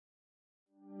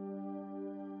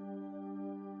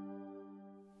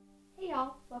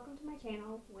y'all, welcome to my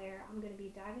channel where I'm going to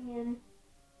be diving in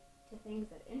to things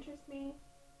that interest me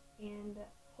and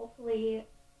hopefully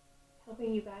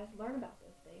helping you guys learn about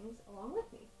those things along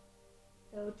with me.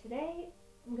 So today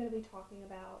I'm going to be talking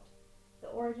about the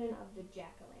origin of the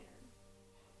jack-o'-lantern.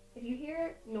 If you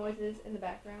hear noises in the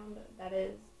background, that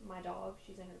is my dog.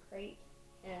 She's in her crate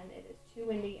and it is too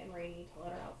windy and rainy to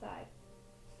let her outside.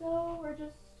 So we're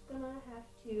just going to have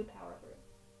to power through.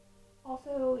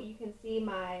 Also, you can see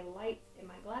my lights in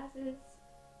my glasses.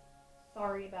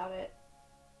 Sorry about it.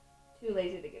 Too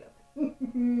lazy to get up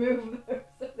and move them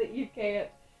so that you can't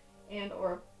and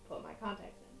or put my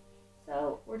contacts in.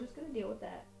 So we're just going to deal with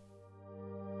that.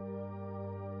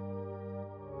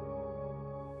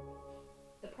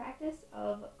 The practice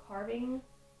of carving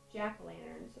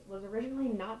jack-o'-lanterns was originally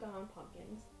not done on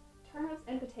pumpkins. Turnips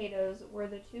and potatoes were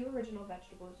the two original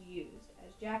vegetables used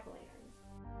as jack-o'-lanterns.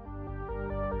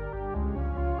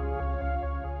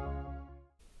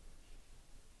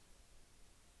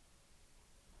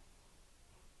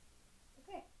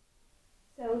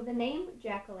 So the name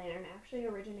jack-o'-lantern actually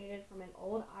originated from an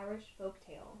old Irish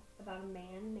folktale about a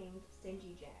man named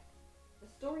Stingy Jack. The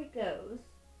story goes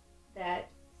that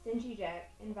Stingy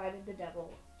Jack invited the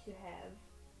devil to have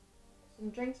some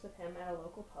drinks with him at a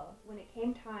local pub. When it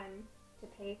came time to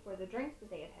pay for the drinks that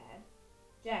they had had,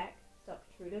 Jack stuck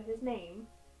true to his name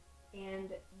and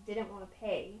didn't want to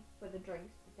pay for the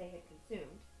drinks that they had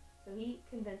consumed. So he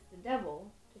convinced the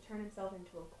devil to turn himself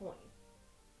into a coin.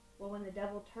 Well, when the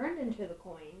devil turned into the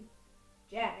coin,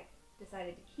 Jack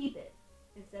decided to keep it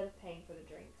instead of paying for the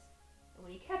drinks. And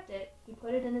when he kept it, he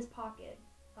put it in his pocket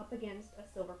up against a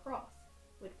silver cross,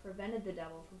 which prevented the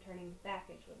devil from turning back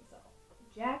into himself.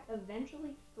 Jack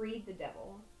eventually freed the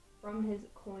devil from his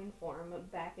coin form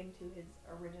back into his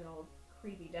original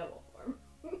creepy devil form.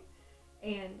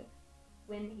 And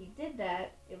when he did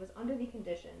that, it was under the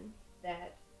condition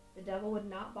that the devil would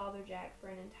not bother Jack for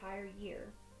an entire year.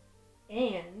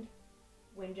 And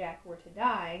when Jack were to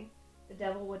die, the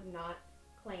devil would not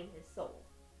claim his soul.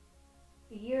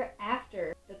 The year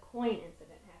after the coin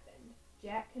incident happened,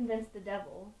 Jack convinced the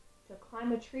devil to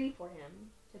climb a tree for him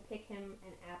to pick him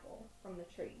an apple from the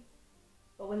tree.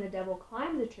 But when the devil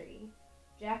climbed the tree,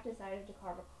 Jack decided to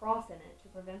carve a cross in it to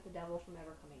prevent the devil from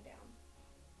ever coming down.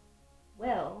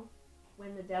 Well,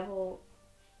 when the devil...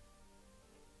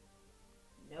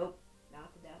 Nope,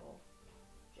 not the devil.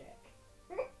 Jack.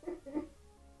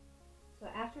 So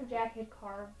after Jack had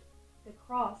carved the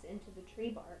cross into the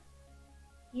tree bark,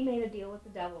 he made a deal with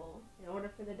the devil. In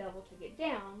order for the devil to get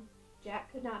down,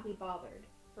 Jack could not be bothered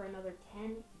for another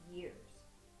 10 years.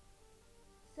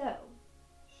 So,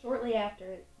 shortly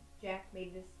after Jack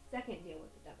made this second deal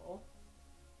with the devil,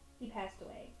 he passed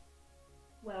away.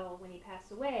 Well, when he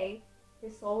passed away,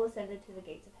 his soul ascended to the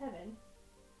gates of heaven,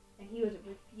 and he was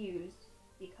refused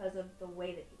because of the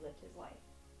way that he lived his life.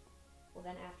 Well,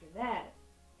 then after that,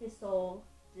 his soul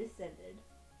descended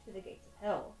to the gates of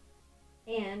hell,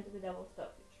 and the devil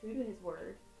stuck true to his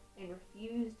word and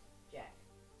refused Jack.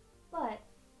 But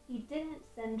he didn't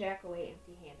send Jack away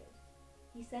empty-handed.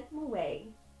 He sent him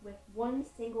away with one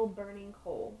single burning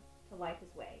coal to light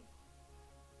his way.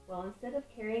 Well, instead of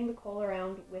carrying the coal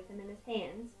around with him in his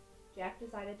hands, Jack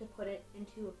decided to put it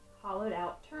into a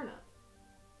hollowed-out turnip,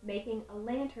 making a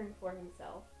lantern for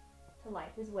himself to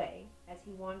light his way as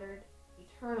he wandered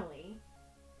eternally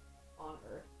on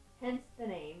Earth, hence the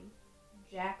name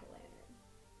jack-o'-lantern.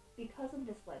 Because of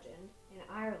this legend, in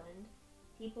Ireland,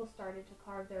 people started to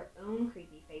carve their own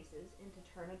creepy faces into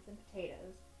turnips and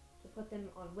potatoes to put them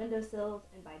on windowsills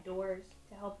and by doors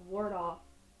to help ward off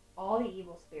all the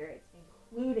evil spirits,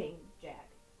 including Jack,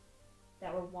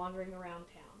 that were wandering around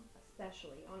town,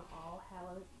 especially on All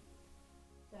Hallows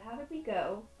Eve. So how did we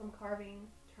go from carving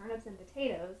turnips and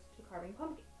potatoes to carving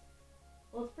pumpkins?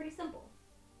 Well, it's pretty simple.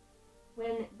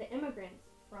 When the immigrants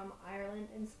from Ireland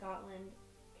and Scotland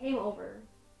came over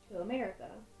to America,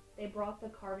 they brought the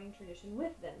carving tradition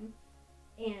with them,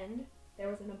 and there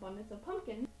was an abundance of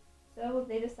pumpkins, so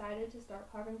they decided to start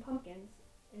carving pumpkins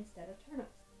instead of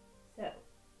turnips. So,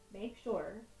 make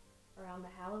sure around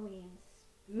the Halloween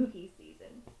spooky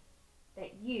season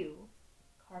that you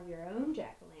carve your own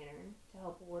jack-o'-lantern to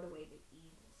help ward away the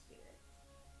evil spirits.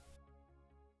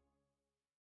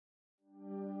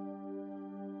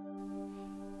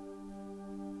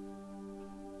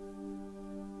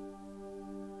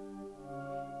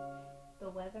 The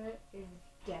weather is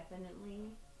definitely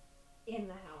in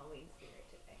the Halloween spirit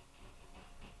today.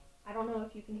 I don't know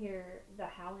if you can hear the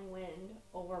howling wind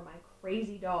over my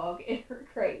crazy dog in her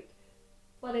crate,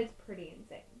 but it's pretty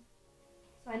insane.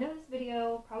 So I know this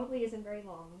video probably isn't very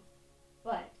long,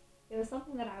 but it was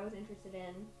something that I was interested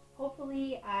in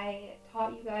Hopefully I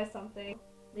taught you guys something.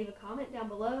 Leave a comment down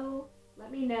below.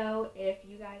 Let me know if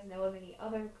you guys know of any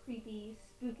other creepy,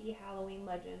 spooky Halloween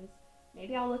legends.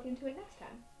 Maybe I'll look into it next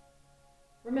time.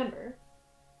 Remember,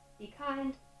 be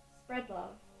kind, spread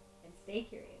love, and stay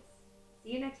curious.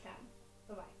 See you next time.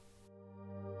 Bye-bye.